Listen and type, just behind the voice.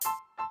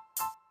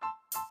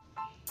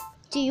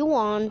Do you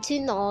want to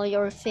know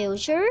your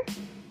future?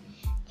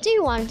 Do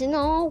you want to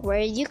know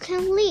where you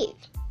can live?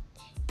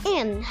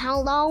 And how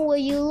long will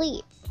you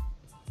live?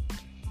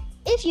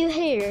 If you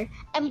hear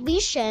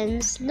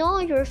Ambitions Know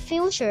Your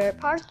Future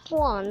Part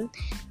 1,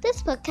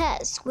 this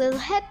podcast will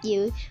help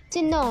you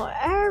to know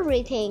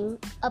everything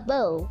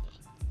above.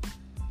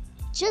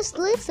 Just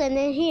listen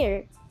and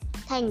hear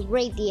Thành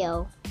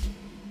Radio.